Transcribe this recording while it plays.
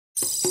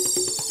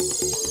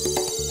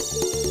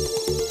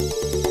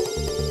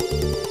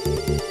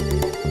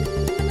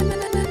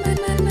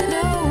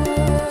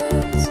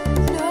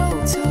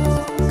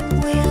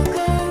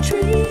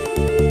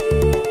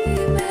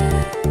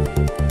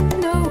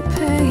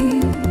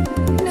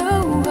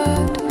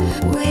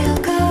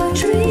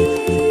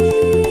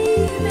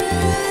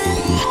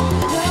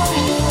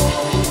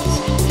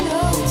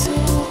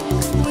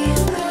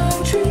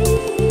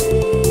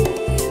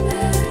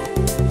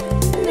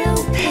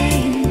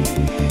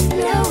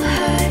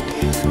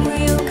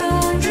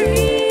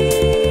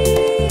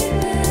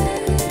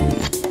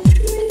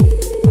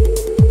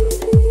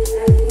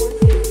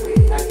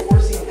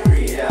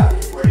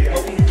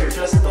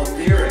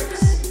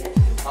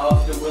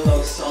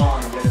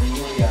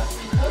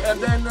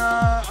then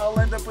I'll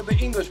end up with the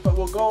English, but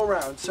we'll go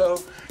around. So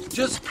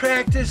just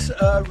practice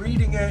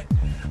reading it.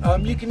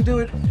 You can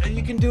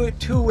do it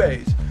two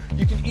ways.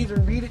 You can either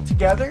read it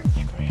together,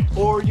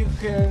 or you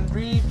can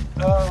read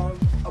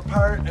a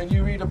part and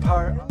you read a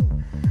part.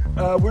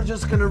 We're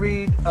just going to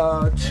read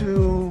to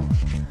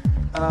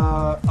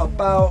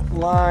about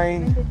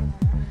line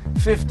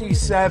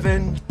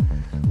 57,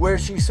 where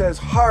she says,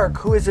 "Hark,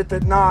 who is it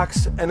that knocks?"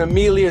 And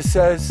Amelia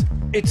says,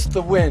 "It's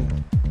the wind."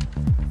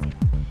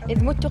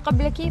 إذ مت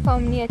قبلك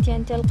فأمنيتي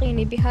أن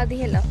تلقيني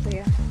بهذه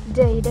الأغطية.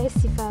 داعي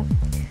السفاف.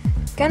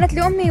 كانت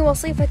لأمي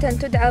وصيفة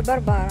تدعى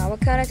بربارة،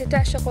 وكانت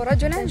تعشق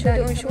رجلا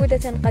ذو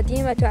أنشودة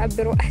قديمة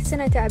تعبر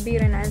أحسن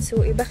تعبير عن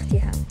سوء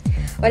بختها،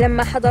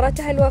 ولما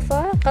حضرتها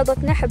الوفاة قضت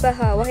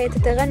نحبها وهي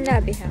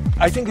تتغنى بها.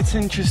 I think it's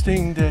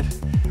interesting that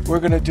we're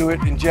going to do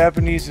it in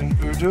Japanese and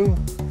Urdu.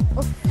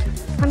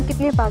 हम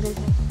कितने पागल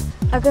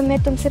हैं। अगर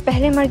मैं तुमसे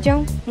पहले मर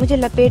जाऊं, मुझे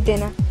लपेट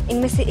देना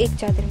इनमें से एक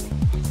चादर में।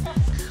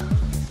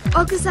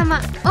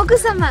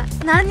 ओकुसामा,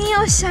 नानी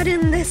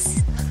ओशारुंदेस।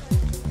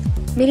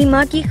 मेरी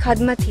माँ की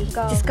खादमा थी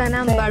जिसका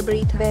नाम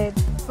बारबरी था।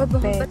 वो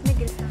मोहब्बत में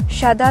गिरफ्तार।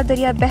 शादा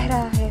दरिया बह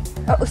रहा है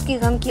और उसकी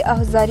गम की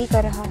आहुजारी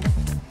कर रहा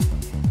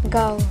है।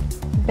 गाओ,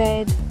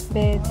 बेद,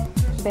 बेद,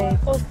 बेद।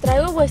 ¿Os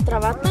traigo vuestra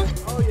bata?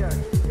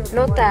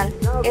 No tal,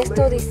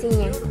 esto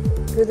disiñe.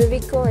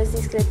 Ludovico es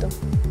discreto.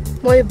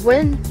 Muy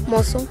buen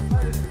mozo.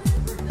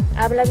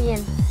 Habla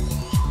bien.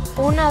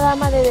 Una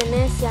dama de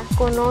Venecia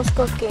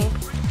conozco que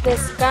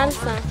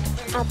descalza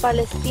a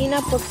Palestina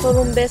por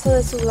solo un beso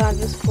de sus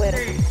labios fuera.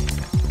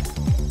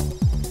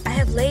 I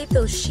have laid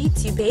those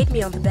sheets you bade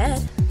me on the bed.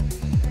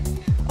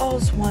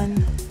 All's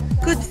one.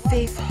 Good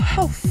faith,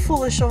 how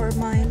foolish our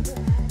minds.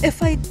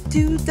 If I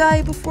do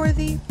die before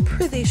thee,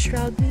 prithee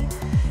shroud me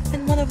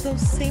in one of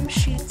those same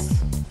sheets.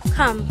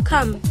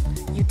 Come,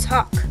 you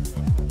talk.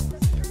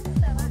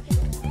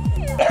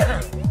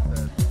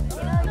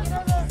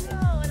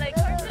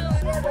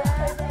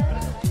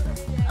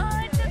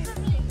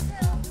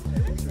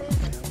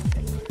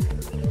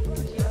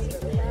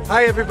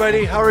 Hi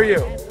everybody, how are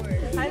you?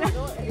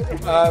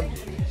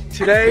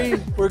 Today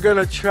we're going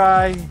to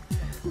try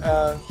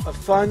a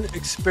fun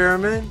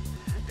experiment.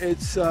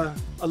 It's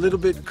a little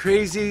bit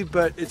crazy,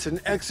 but it's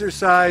an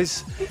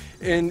exercise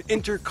in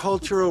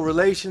intercultural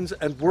relations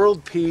and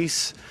world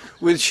peace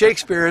with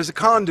Shakespeare as a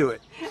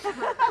conduit.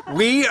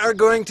 We are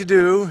going to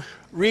do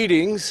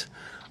readings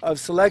of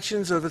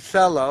selections of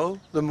Othello,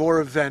 the Moor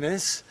of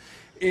Venice,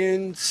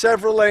 in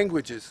several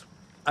languages.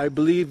 I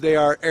believe they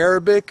are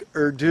Arabic,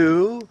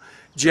 Urdu,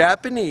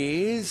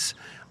 Japanese,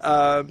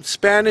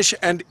 Spanish,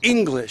 and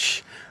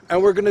English.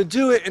 And we're going to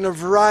do it in a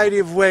variety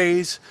of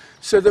ways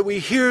so that we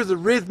hear the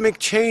rhythmic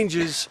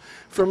changes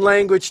from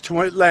language to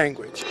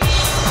language.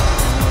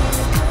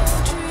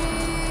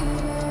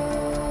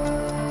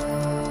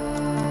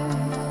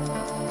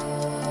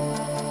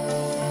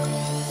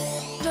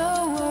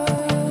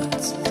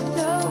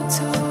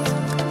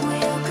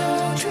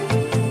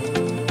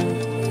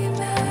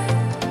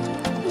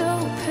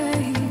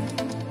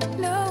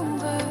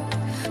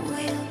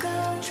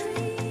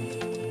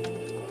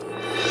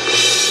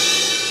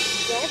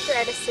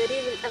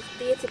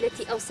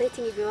 التي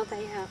أوصيتني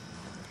بوضعها.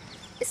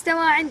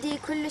 استوى عندي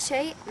كل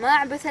شيء، ما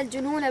أعبث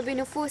الجنون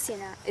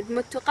بنفوسنا، إذ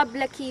مت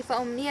قبلك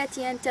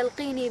فأمنيتي أن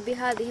تلقيني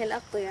بهذه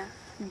الأغطية.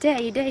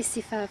 دعي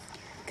السفاف.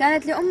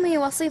 كانت لأمي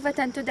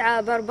وصيفة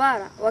تدعى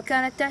بربارة،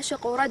 وكانت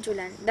تعشق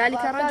رجلا، ذلك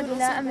الرجل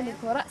لا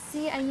أملك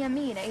رأسي أن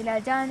يميل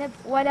إلى جانب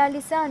ولا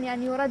لساني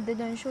أن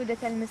يردد أنشودة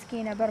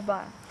المسكينة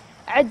بربارة.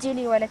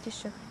 عجلي ولا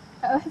تشك.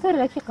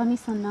 أحضر لك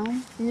قميص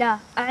النوم؟ لا،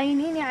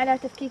 أعينيني على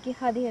تفكيك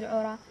هذه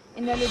العرى.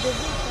 إن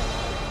لدوفيكو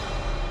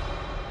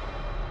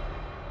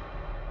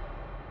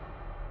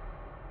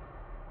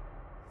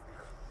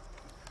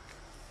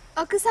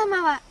ओकुसामा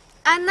वा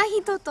अन्ना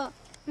हितो तो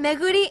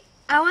मेगुरी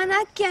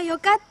आवाना क्या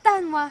योकात्ता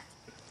वा।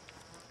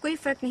 कोई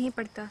फर्क नहीं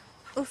पड़ता।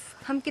 उफ,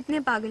 हम कितने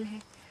पागल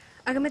हैं।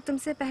 अगर मैं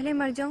तुमसे पहले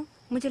मर जाऊं,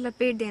 मुझे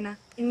लपेट देना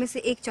इनमें से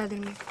एक चादर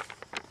में।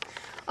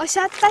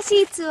 ओशात्ता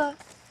शीट्स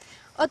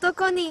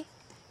ओतोको नि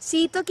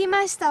शीतो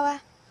किमाशिता वा।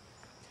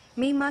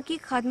 मेरी माँ की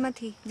खादमा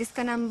थी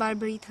जिसका नाम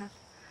बारबरी था।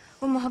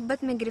 वो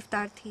मोहब्बत में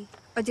गिरफ्तार थी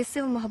और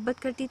जिससे वो मोहब्बत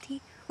करती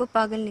थी वो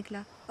पागल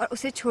निकला और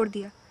उसे छोड़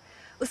दिया।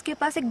 उसके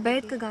पास एक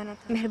बैत का गाना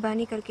था,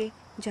 मेहरबानी करके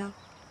जाओ।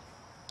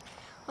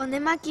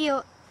 ओनेमाकियो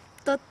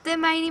तोत्ते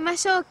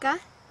माइरिमाशो का?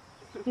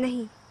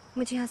 नहीं,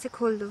 मुझे यहाँ से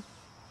खोल दो।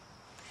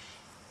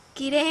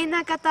 किरेई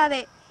ना काता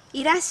de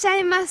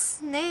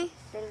irashaimasu ne.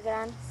 Del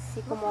gran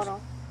sicomoro,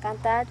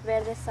 cantad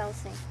verde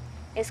sauce,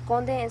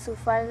 esconde en su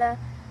falda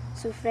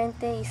su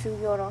frente y su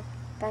lloro.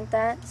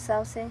 Cantad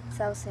sauce,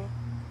 sauce,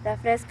 la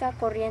fresca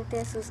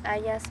corriente sus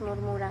hayas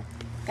murmura.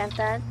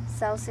 Cantad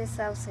sauce,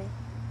 sauce,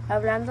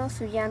 hablando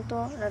su llanto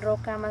la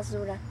roca más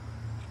dura.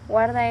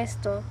 Guarda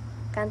esto,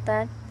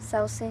 cantad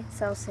sauce,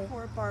 sauce,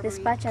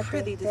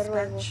 despáchate, te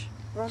ruego.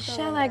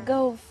 Shall I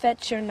go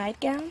fetch your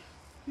nightgown?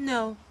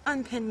 No,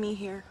 unpin me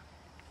here.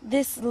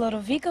 This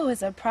Ludovico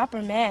is a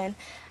proper man,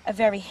 a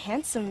very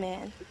handsome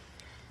man.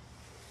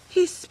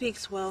 He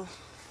speaks well.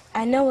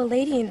 I know a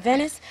lady in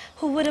Venice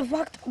who would have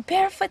walked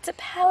barefoot to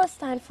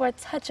Palestine for a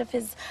touch of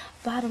his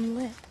bottom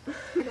lip.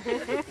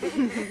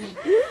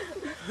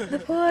 The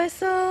poor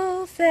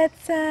soul sat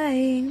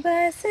sighing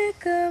by a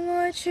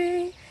sycamore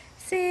tree,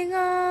 seeing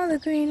all the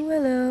green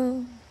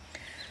willow.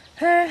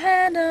 Her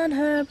hand on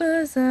her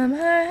bosom,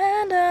 her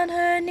hand on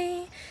her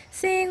knee,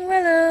 seeing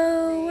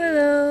willow,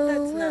 willow,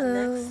 That's not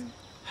willow. next.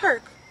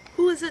 Hark!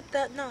 Who is it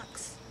that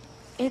knocks?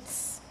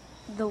 It's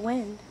the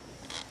wind.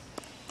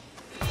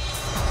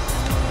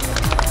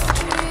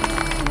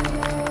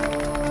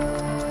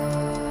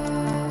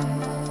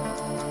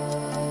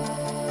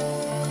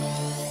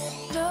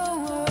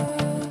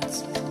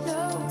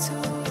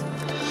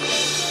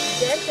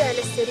 ذهبت على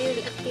السرير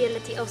الأخير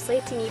التي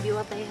أوصيتني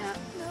بوضعها.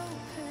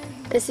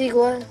 Es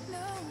igual.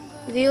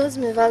 Dios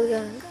me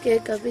valga, qué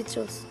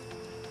caprichos.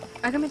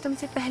 अगर मैं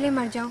तुमसे पहले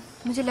मर जाऊं,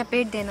 मुझे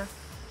लपेट देना.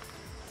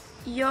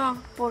 Yo,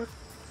 por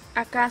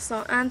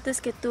acaso, antes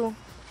que tú,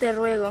 te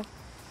ruego.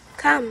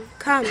 Come,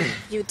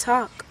 you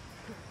talk.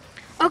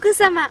 奥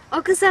様、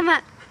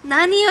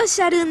何をおっ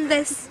しゃるん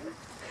です?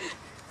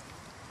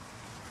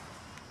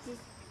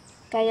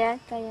 Calla,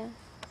 calla.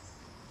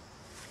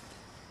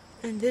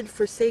 And did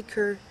forsake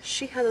her,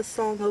 she had a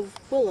song of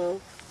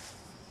willow.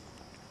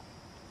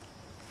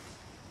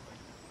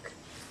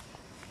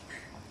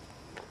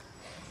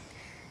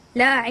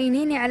 لا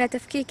أعينيني على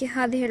تفكيك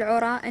هذه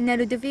العرى أن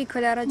لودفيك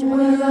ولا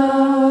رجل.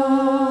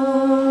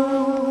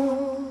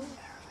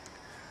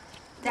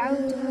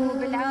 دعوته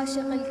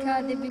بالعاشق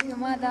الكاذب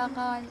فماذا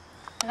قال؟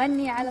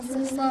 غني على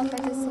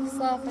الصفصافة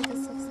الصفصافة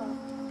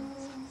الصفصافة.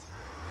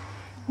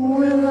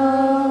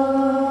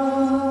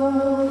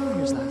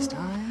 Here's last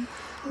time.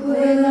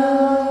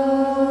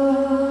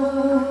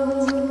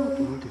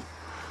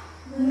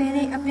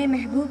 मैंने अपने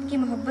महबूब की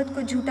मोहब्बत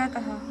को झूठा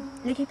कहा,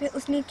 लेकिन फिर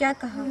उसने क्या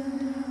कहा?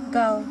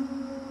 गाओ,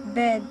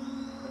 bed,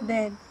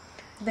 bed,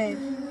 bed.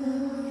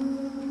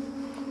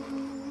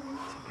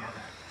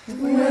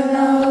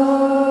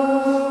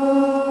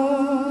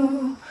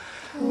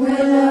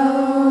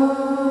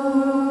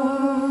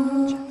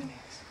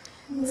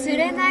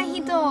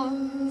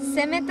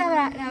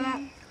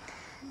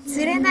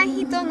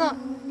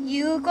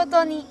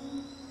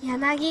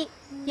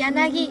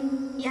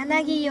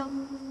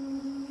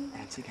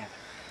 And together.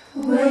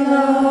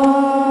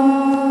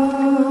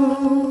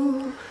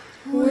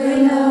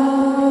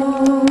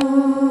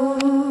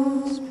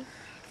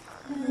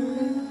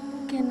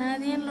 Que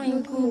nadie lo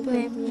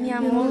inculpe, mi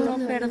amor lo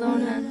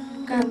perdona.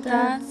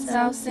 Cantad,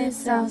 sauce,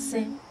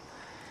 sauce.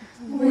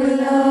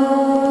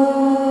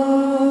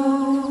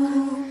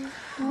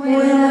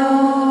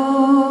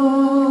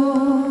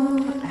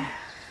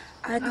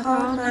 I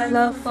call my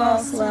love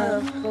false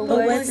love, but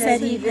what said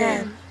he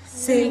then?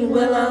 Sing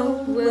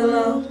willow,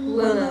 willow,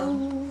 willow.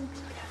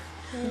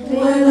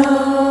 Willow.